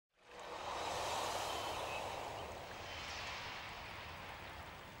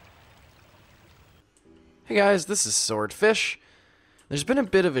Hey guys, this is Swordfish. There's been a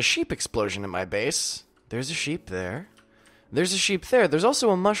bit of a sheep explosion at my base. There's a sheep there. There's a sheep there. There's also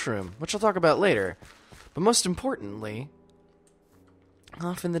a mushroom, which I'll talk about later. But most importantly,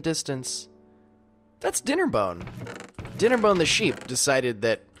 off in the distance, that's Dinnerbone. Dinnerbone the sheep decided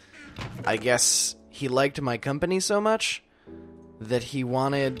that, I guess, he liked my company so much that he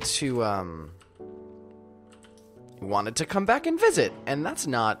wanted to come back and visit. And that's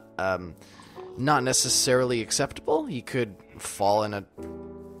not necessarily acceptable. He could fall in a...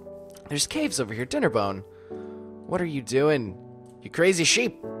 There's caves over here. Dinnerbone, what are you doing? You crazy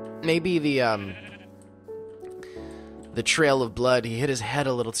sheep. Maybe the trail of blood, he hit his head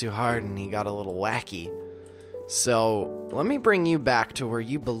a little too hard and he got a little wacky. So, let me bring you back to where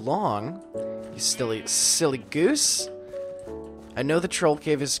you belong, you silly goose. I know the troll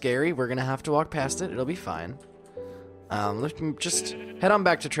cave is scary. We're gonna have to walk past it. It'll be fine. Let me just head on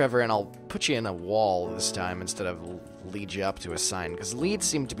back to Trevor, and I'll put you in a wall this time instead of lead you up to a sign, because leads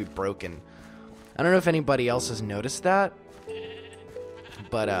seem to be broken. I don't know if anybody else has noticed that,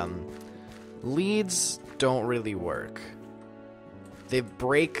 but leads don't really work. They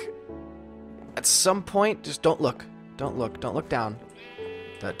break at some point. Just don't look. Don't look. Don't look down.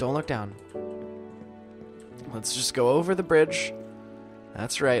 Don't look down. Let's just go over the bridge.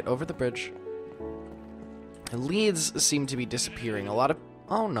 That's right, over the bridge. Leads seem to be disappearing. A lot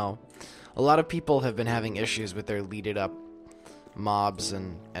of people have been having issues with their leaded up mobs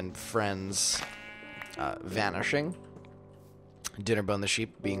and friends vanishing. Dinnerbone the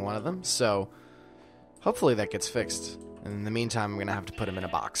sheep being one of them. So hopefully that gets fixed. And in the meantime, I'm going to have to put him in a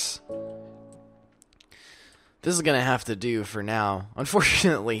box. This is going to have to do for now.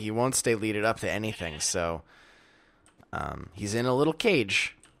 Unfortunately, he won't stay leaded up to anything, so he's in a little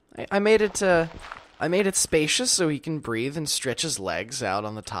cage. I made it spacious so he can breathe and stretch his legs out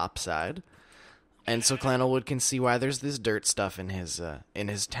on the top side. And so Clanelwood can see why there's this dirt stuff in his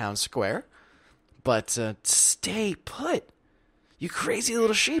town square. But stay put. You crazy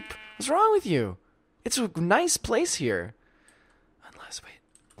little sheep. What's wrong with you? It's a nice place here. Unless, wait.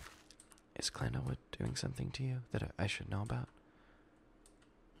 Is Clanelwood doing something to you that I should know about?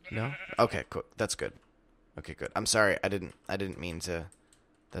 No? Okay, cool. That's good. Okay, good. I'm sorry. I didn't mean to...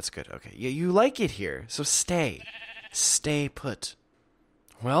 That's good. Okay. Yeah, you like it here, so stay. Stay put.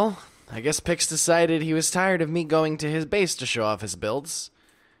 Well, I guess Pix decided he was tired of me going to his base to show off his builds.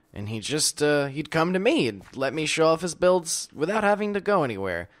 And he'd come to me and let me show off his builds without having to go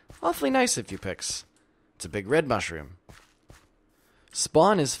anywhere. Awfully nice of you, Pix. It's a big red mushroom.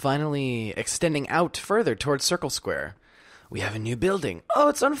 Spawn is finally extending out further towards Circle Square. We have a new building. Oh,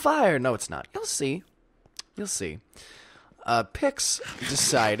 it's on fire. No, it's not. You'll see. You'll see. Pix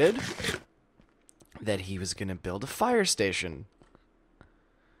decided that he was going to build a fire station.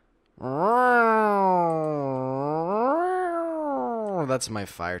 That's my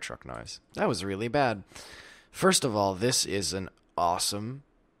fire truck noise. That was really bad. First of all, this is an awesome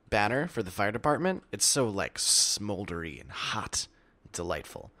banner for the fire department. It's so, like, smoldery and hot.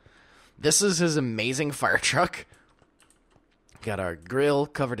 Delightful. This is his amazing fire truck. Got our grill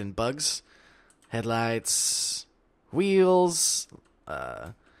covered in bugs. Headlights... wheels,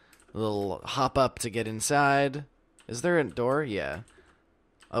 a little hop up to get inside. Is there a door? Yeah.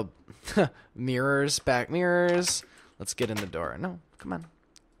 Oh, mirrors, back mirrors. Let's get in the door. No, come on.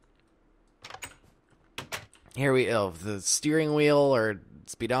 Here we go. The steering wheel or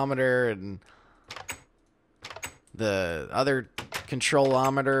speedometer and the other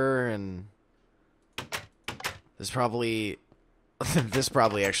controlometer, and this probably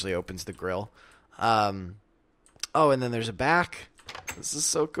actually opens the grill. Oh, and then there's a back. This is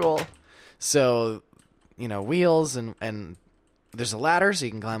so cool. So, wheels and there's a ladder so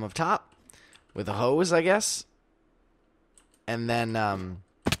you can climb up top with a hose, I guess. And then,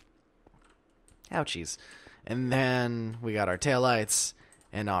 ouchies. And then we got our taillights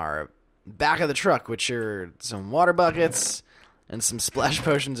and our back of the truck, which are some water buckets and some splash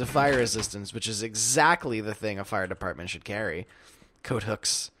potions of fire resistance, which is exactly the thing a fire department should carry. Coat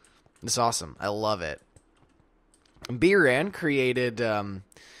hooks. It's awesome. I love it. B-Ran created the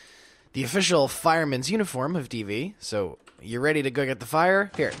official fireman's uniform of DV. So, you ready to go get the fire?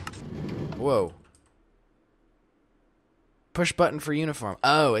 Here. Whoa. Push button for uniform.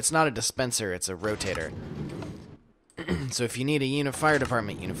 Oh, it's not a dispenser, it's a rotator. So if you need a fire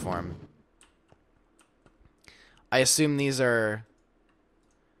department uniform, I assume these are...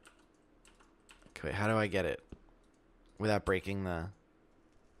 Okay, how do I get it? Without breaking the...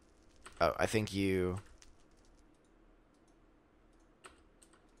 Oh, I think you...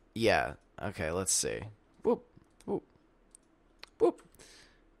 Yeah. Okay, let's see. Whoop. Whoop. Whoop.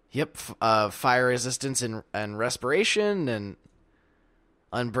 Yep, fire resistance and respiration and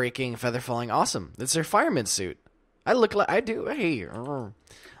unbreaking, feather falling. Awesome. That's their fireman suit. I look like I do. Hey, I'm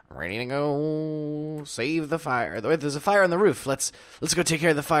ready to go save the fire. Wait, there's a fire on the roof. Let's go take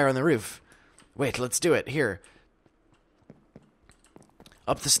care of the fire on the roof. Wait, let's do it. Here.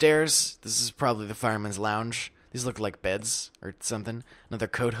 Up the stairs. This is probably the fireman's lounge. These look like beds or something. Another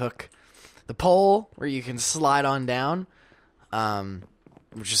coat hook. The pole where you can slide on down,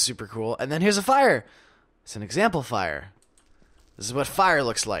 which is super cool. And then here's a fire. It's an example fire. This is what fire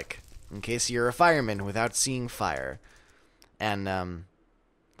looks like, in case you're a fireman without seeing fire. And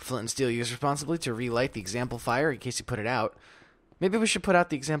flint and steel used responsibly to relight the example fire in case you put it out. Maybe we should put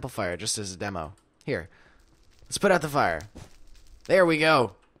out the example fire just as a demo. Here, let's put out the fire. There we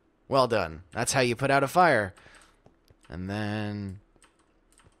go. Well done. That's how you put out a fire. And then...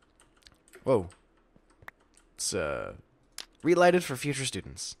 Whoa. It's relighted for future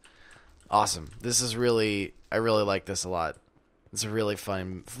students. Awesome. This is really... I really like this a lot. It's a really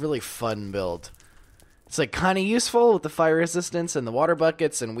fun build. It's like kind of useful with the fire resistance and the water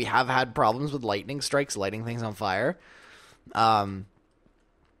buckets, and we have had problems with lightning strikes lighting things on fire. But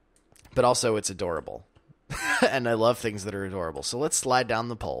also it's adorable. And I love things that are adorable. So let's slide down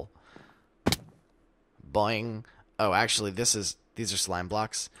the pole. Boing. Oh, actually these are slime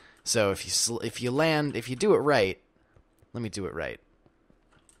blocks. So if you do it right, let me do it right.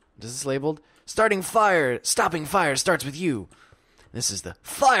 Is this labeled? Stopping fire starts with you. This is the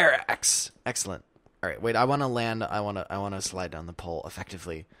fire axe. Excellent. All right, wait. I want to land. I want to slide down the pole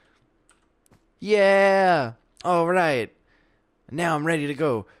effectively. Yeah. All right. Now I'm ready to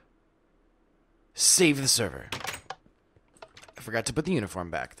go. Save the server. I forgot to put the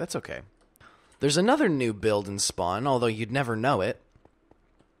uniform back. That's okay. There's another new build in Spawn, although you'd never know it.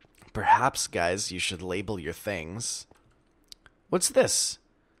 Perhaps, guys, you should label your things. What's this?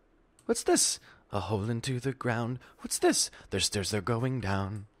 What's this? A hole into the ground. What's this? There's stairs, they're going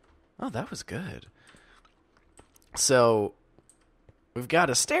down. Oh, that was good. So, we've got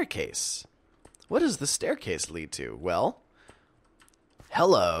a staircase. What does the staircase lead to? Well,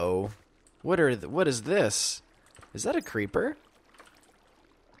 hello. What is this? Is that a creeper?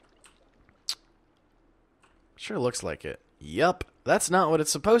 Sure looks like it. Yup, that's not what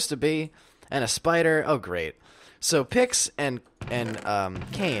it's supposed to be. And a spider. Oh, great. So Pix and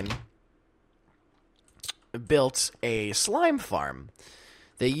Kane built a slime farm.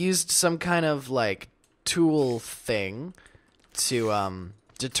 They used some kind of like tool thing to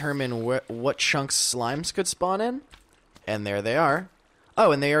determine what chunks slimes could spawn in, and there they are.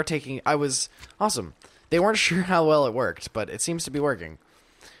 Oh, and they are taking. Awesome. They weren't sure how well it worked, but it seems to be working.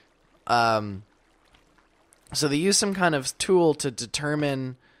 So they used some kind of tool to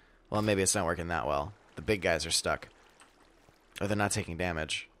determine. Well, maybe it's not working that well. The big guys are stuck, or they're not taking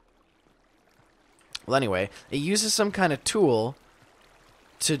damage. Well, anyway, it uses some kind of tool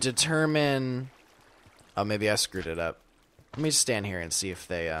to determine... Oh, maybe I screwed it up. Let me just stand here and see if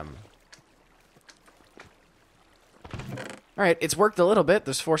they... Alright, it's worked a little bit.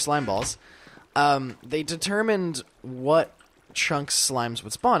 There's 4 slime balls. They determined what chunks slimes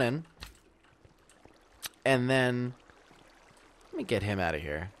would spawn in. And then... Let me get him out of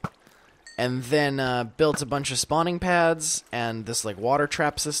here. And then built a bunch of spawning pads and this like water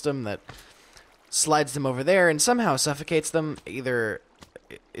trap system that slides them over there and somehow suffocates them. Either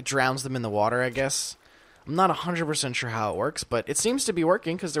it drowns them in the water, I guess. I'm not 100% sure how it works, but it seems to be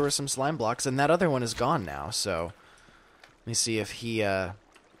working because there were some slime blocks, and that other one is gone now, so... Let me see if he,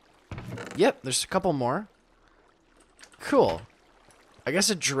 Yep, there's a couple more. Cool. I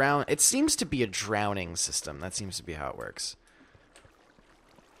guess it seems to be a drowning system. That seems to be how it works.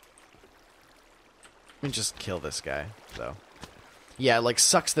 Let me just kill this guy, though. Yeah, it, like,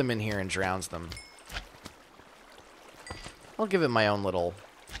 sucks them in here and drowns them. I'll give it my own little...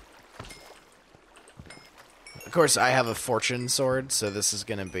 Of course, I have a fortune sword, so this is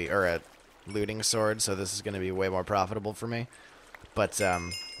gonna be... Or a looting sword, so this is gonna be way more profitable for me. But,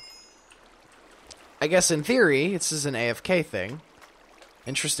 I guess in theory, this is an AFK thing.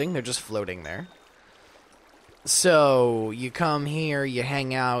 Interesting, they're just floating there. So, you come here, you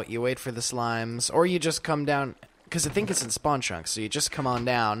hang out, you wait for the slimes, or you just come down... Because I think it's in spawn chunks, so you just come on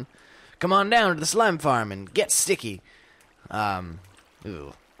down. Come on down to the slime farm and get sticky.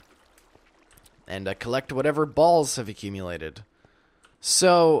 Ooh. And collect whatever balls have accumulated.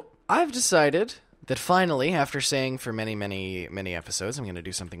 So, I've decided that finally, after saying for many, many, many episodes, I'm going to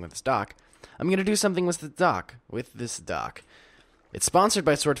do something with this dock. I'm going to do something with this dock. It's sponsored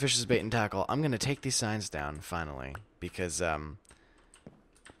by Swordfish's Bait and Tackle. I'm going to take these signs down, finally. Because,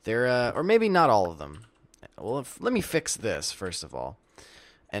 they're, or maybe not all of them. Well, let me fix this, first of all.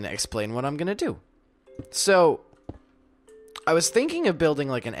 and explain what I'm going to do. So, I was thinking of building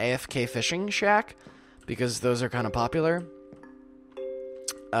like an AFK fishing shack, because those are kind of popular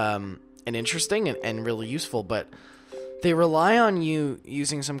and interesting and really useful, but they rely on you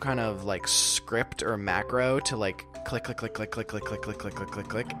using some kind of like script or macro to like click, click, click, click, click, click, click, click, click, click, click,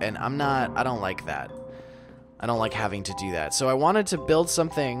 click, and I don't like that. I don't like having to do that. So I wanted to build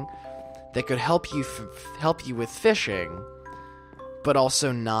something that could help you with fishing, but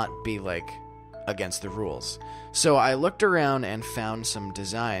also not be like against the rules. So I looked around and found some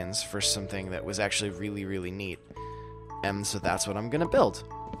designs for something that was actually really, really neat. And so that's what I'm going to build.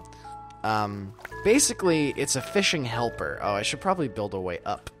 Basically, it's a fishing helper. Oh, I should probably build a way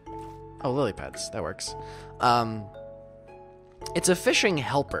up. Oh, lily pads. That works. It's a fishing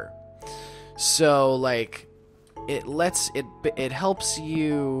helper. So, like, it helps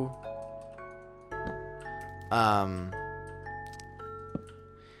you...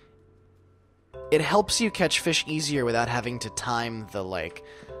 It helps you catch fish easier without having to time the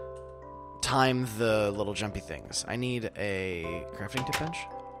little jumpy things. I need a crafting tip bench.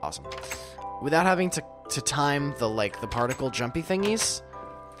 Awesome. Without having to time the particle jumpy thingies,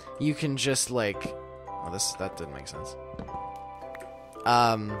 you can just like... Oh, that didn't make sense.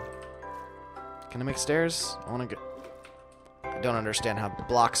 Can I make stairs? I don't understand how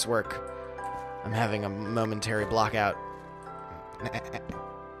blocks work. I'm having a momentary block out.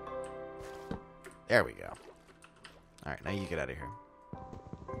 There we go. Alright, now you get out of here.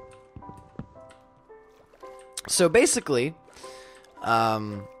 So basically,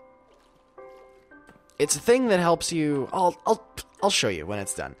 it's a thing that helps you... I'll show you when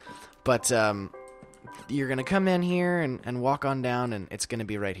it's done. But you're going to come in here and walk on down, and it's going to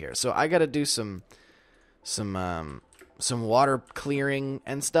be right here. So I got to do some water clearing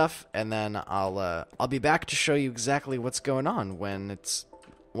and stuff, and then I'll be back to show you exactly what's going on when it's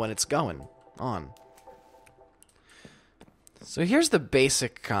going on. So here's the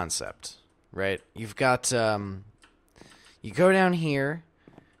basic concept, right? You've got you go down here,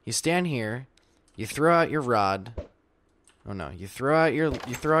 you stand here, you throw out your rod. Oh no, you throw out your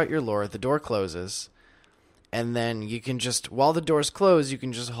lure, the door closes, and then you can just, while the door's closed, you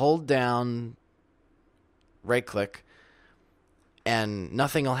can just hold down right click and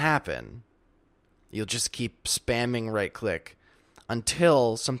nothing will happen. You'll just keep spamming right click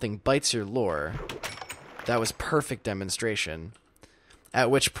until something bites your lure. That was perfect demonstration.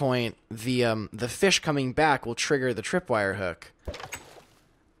 At which point the fish coming back will trigger the tripwire hook,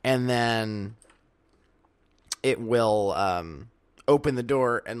 and then it will open the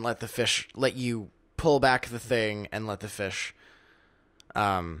door and let you pull back the thing and let the fish.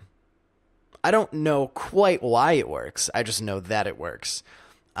 I don't know quite why it works. I just know that it works.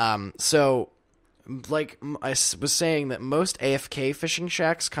 So, like I was saying, that most AFK fishing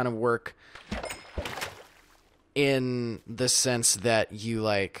shacks kind of work in the sense that you,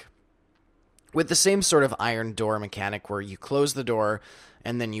 like, with the same sort of iron door mechanic where you close the door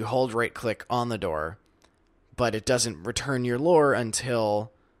and then you hold right click on the door, but it doesn't return your lure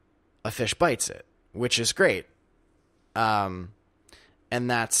until a fish bites it, which is great. And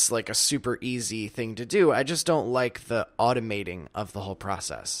that's like a super easy thing to do. I just don't like the automating of the whole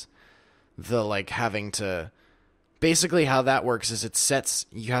process. The like having to, basically how that works is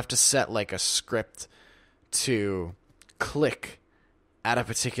you have to set like a script to click at a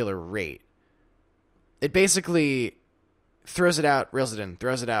particular rate. It basically throws it out, reels it in,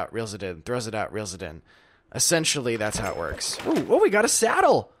 throws it out, reels it in, throws it out, reels it in. Essentially, that's how it works. Ooh, we got a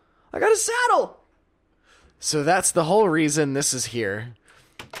saddle! I got a saddle! So that's the whole reason this is here.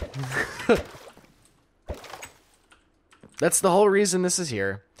 That's the whole reason this is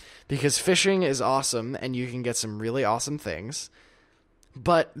here. Because fishing is awesome, and you can get some really awesome things.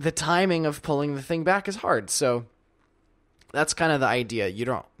 But the timing of pulling the thing back is hard, so that's kind of the idea.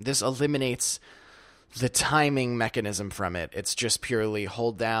 This eliminates the timing mechanism from it. It's just purely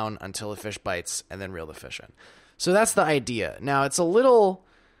hold down until a fish bites and then reel the fish in. So that's the idea. Now it's not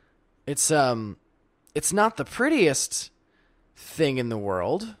the prettiest thing in the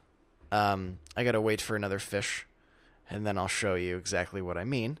world. I gotta wait for another fish, and then I'll show you exactly what I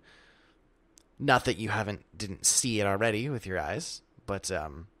mean. Not that you didn't see it already with your eyes. But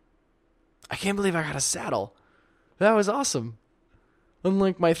I can't believe I got a saddle. That was awesome.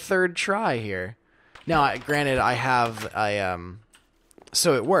 Unlike my third try here. Now, granted,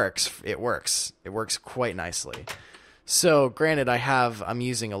 so it works. It works quite nicely. So, granted, I'm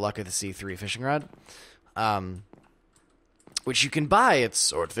using a Luck of the Sea 3 fishing rod, which you can buy.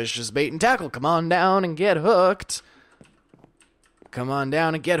 It's Swordfish's Bait and Tackle. Come on down and get hooked. Come on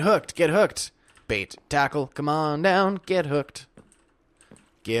down and get hooked. Get hooked. Bait, tackle, come on down, get hooked.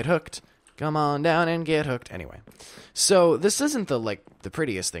 Get hooked. Come on down and get hooked. Anyway, so this isn't the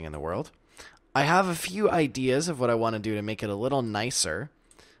prettiest thing in the world. I have a few ideas of what I want to do to make it a little nicer.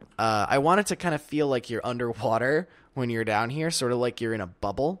 I want it to kind of feel like you're underwater when you're down here, sort of like you're in a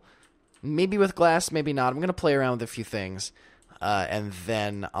bubble. Maybe with glass, maybe not. I'm going to play around with a few things, and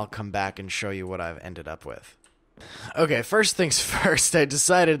then I'll come back and show you what I've ended up with. Okay, first things first, I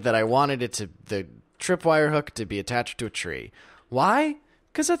decided that I wanted the tripwire hook to be attached to a tree. Why?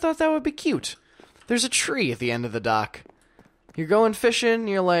 Because I thought that would be cute. There's a tree at the end of the dock. You're going fishing,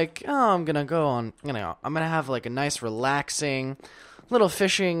 you're like, oh, I'm gonna have like a nice relaxing little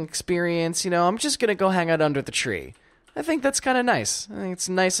fishing experience, I'm just gonna go hang out under the tree. I think that's kind of nice. I think it's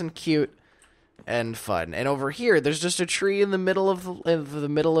nice and cute and fun. And over here, there's just a tree in the middle of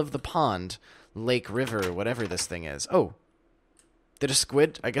the pond, lake, river, whatever this thing is. Oh, did a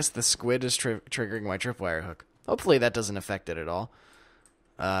squid? I guess the squid is triggering my tripwire hook. Hopefully that doesn't affect it at all.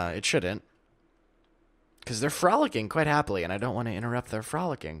 It shouldn't, because they're frolicking quite happily, and I don't want to interrupt their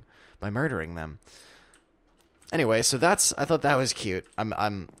frolicking by murdering them. Anyway, so I thought that was cute.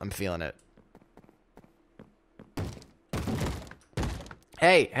 I'm feeling it.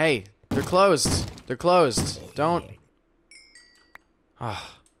 Hey, they're closed. They're closed. Don't.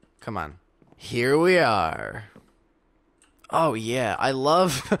 Oh, come on. Here we are. Oh, yeah,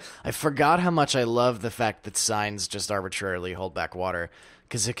 I forgot how much I love the fact that signs just arbitrarily hold back water,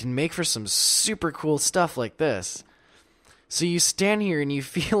 because it can make for some super cool stuff like this. So you stand here and you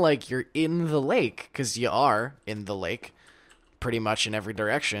feel like you're in the lake, because you are in the lake, pretty much in every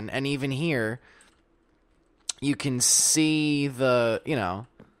direction, and even here, you can see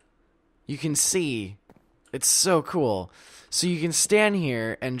it's so cool. So you can stand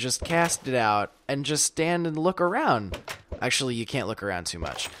here and just cast it out and just stand and look around. Actually, you can't look around too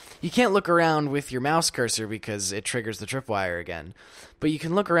much. You can't look around with your mouse cursor because it triggers the tripwire again. But you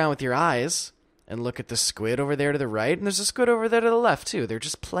can look around with your eyes and look at the squid over there to the right, and there's a squid over there to the left too. They're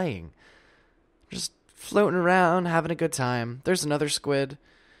just playing. Just floating around, having a good time. There's another squid.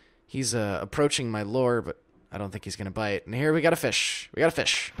 He's approaching my lure, but I don't think he's going to bite. And here we got a fish. We got a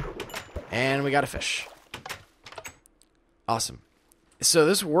fish. And we got a fish. Awesome. So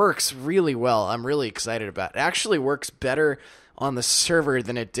this works really well. I'm really excited about it. It actually works better on the server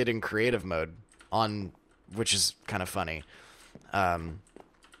than it did in creative mode, which is kind of funny.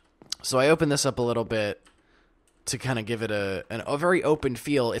 So I opened this up a little bit to kind of give it a very open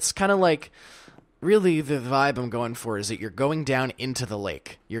feel. It's kind of like, really the vibe I'm going for is that you're going down into the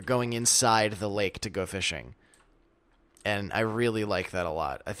lake. You're going inside the lake to go fishing. And I really like that a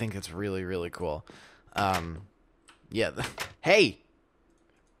lot. I think it's really, really cool. Yeah. Hey!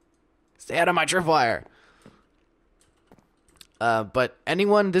 Stay out of my tripwire! But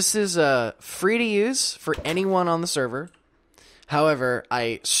this is free to use for anyone on the server. However,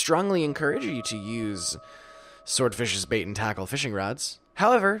 I strongly encourage you to use Swordfish's bait and tackle fishing rods.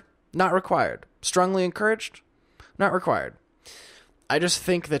 However, not required. Strongly encouraged, not required. I just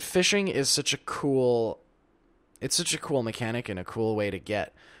think that fishing is such a cool mechanic and a cool way to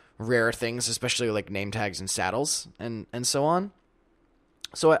get rare things, especially like name tags and saddles and so on.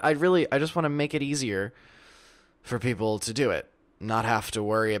 So I just want to make it easier for people to do it. Not have to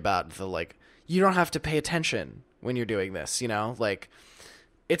worry about you don't have to pay attention when you're doing this,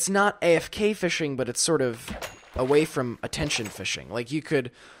 it's not AFK fishing, but it's sort of away from attention fishing. Like you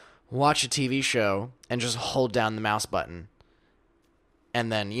could watch a TV show and just hold down the mouse button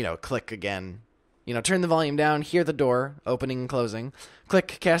and then, click again, turn the volume down, hear the door opening and closing,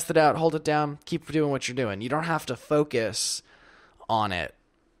 click, cast it out, hold it down, keep doing what you're doing. You don't have to focus on it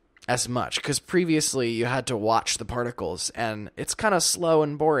as much, because previously you had to watch the particles, and it's kind of slow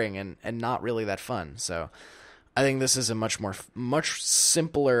and boring and not really that fun. So I think this is a much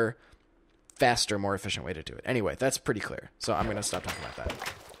simpler, faster, more efficient way to do it. Anyway, that's pretty clear. So I'm going to stop talking about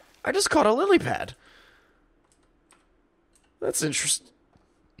that. I just caught a lily pad. That's interesting.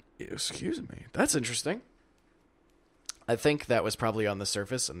 Excuse me. That's interesting. I think that was probably on the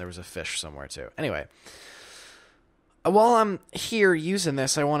surface, and there was a fish somewhere too. Anyway, while I'm here using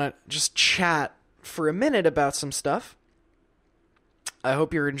this, I want to just chat for a minute about some stuff. I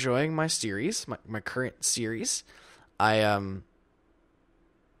hope you're enjoying my series, my current series. I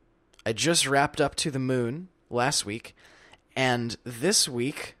just wrapped up To the Moon last week, and this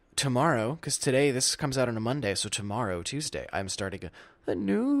week, tomorrow, because today this comes out on a Monday, so tomorrow, Tuesday, I'm starting a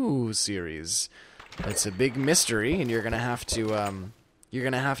new series. It's a big mystery, and you're gonna have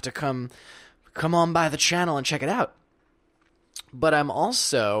to come on by the channel and check it out. But I'm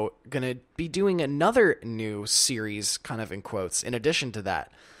also gonna be doing another new series, kind of in quotes, in addition to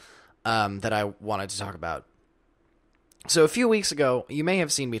that, that I wanted to talk about. So a few weeks ago, you may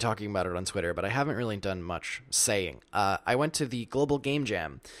have seen me talking about it on Twitter, but I haven't really done much saying. I went to the Global Game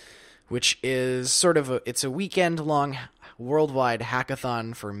Jam, which is sort of it's a weekend-long worldwide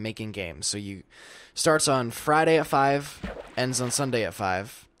hackathon for making games. So you starts on Friday at 5, ends on Sunday at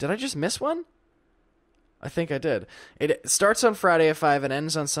 5. Did I just miss one? I think I did. It starts on Friday at 5 and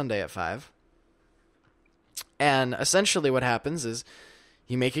ends on Sunday at 5. And essentially what happens is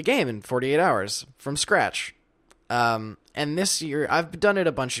you make a game in 48 hours from scratch. And this year, I've done it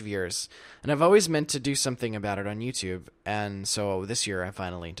a bunch of years, and I've always meant to do something about it on YouTube, and so this year I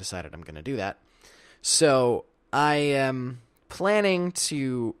finally decided I'm going to do that. So I am planning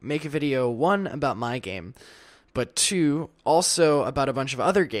to make a video, 1, about my game, but 2, also about a bunch of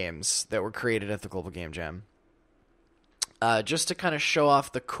other games that were created at the Global Game Jam. Just to kind of show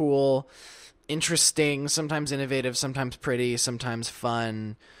off the cool, interesting, sometimes innovative, sometimes pretty, sometimes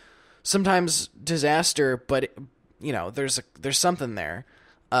fun, sometimes disaster, but you know, there's something there.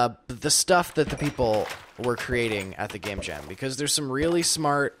 The stuff that the people were creating at the Game Jam, because there's some really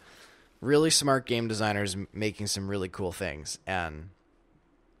smart game designers making some really cool things, and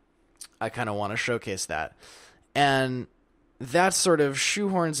I kind of want to showcase that. And that sort of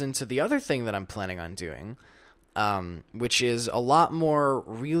shoehorns into the other thing that I'm planning on doing, which is a lot more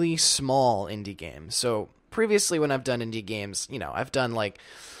really small indie games. So previously when I've done indie games, you know, I've done like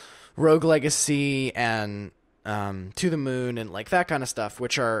Rogue Legacy and To the Moon and like that kind of stuff,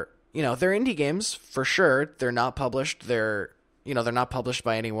 which are, you know, they're indie games for sure. They're not published. They're not published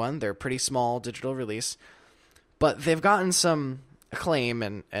by anyone. They're pretty small digital release, but they've gotten some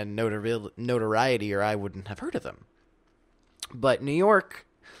acclaim and notoriety, or I wouldn't have heard of them. But New York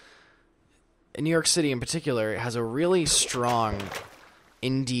City in particular has a really strong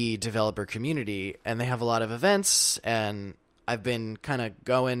indie developer community, and they have a lot of events, and I've been kind of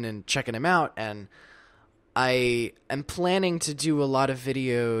going and checking them out, and I am planning to do a lot of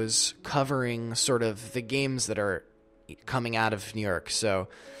videos covering sort of the games that are coming out of New York. So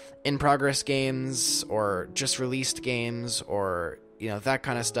in-progress games or just released games or, you know, that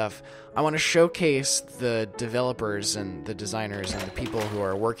kind of stuff. I want to showcase the developers and the designers and the people who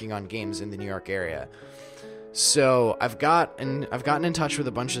are working on games in the New York area. So I've gotten in touch with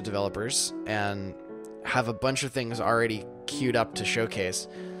a bunch of developers and have a bunch of things already queued up to showcase.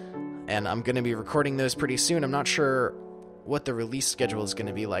 And I'm going to be recording those pretty soon. I'm not sure what the release schedule is going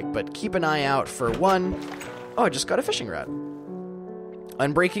to be like, but keep an eye out for one. Oh, I just got a fishing rod.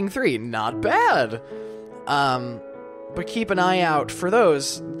 Unbreaking 3, not bad. But keep an eye out for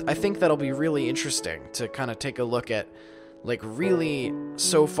those. I think that'll be really interesting to kind of take a look at, like, really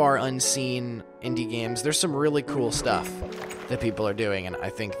so far unseen indie games. There's some really cool stuff that people are doing, and I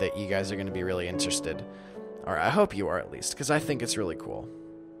think that you guys are going to be really interested. Or I hope you are, at least, because I think it's really cool.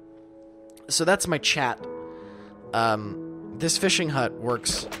 So that's my chat. This fishing hut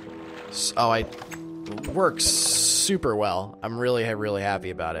works. Works super well. I'm really happy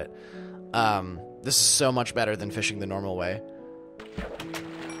about it. This is so much better than fishing the normal way.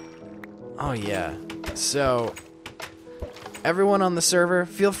 Oh yeah. So everyone on the server,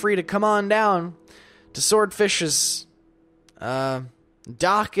 feel free to come on down to Swordfish's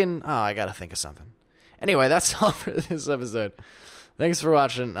dock and I gotta think of something. Anyway, that's all for this episode. Thanks for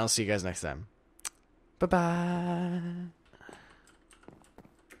watching. I'll see you guys next time. Bye-bye.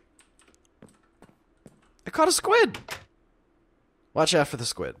 I caught a squid. Watch out for the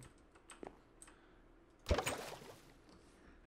squid.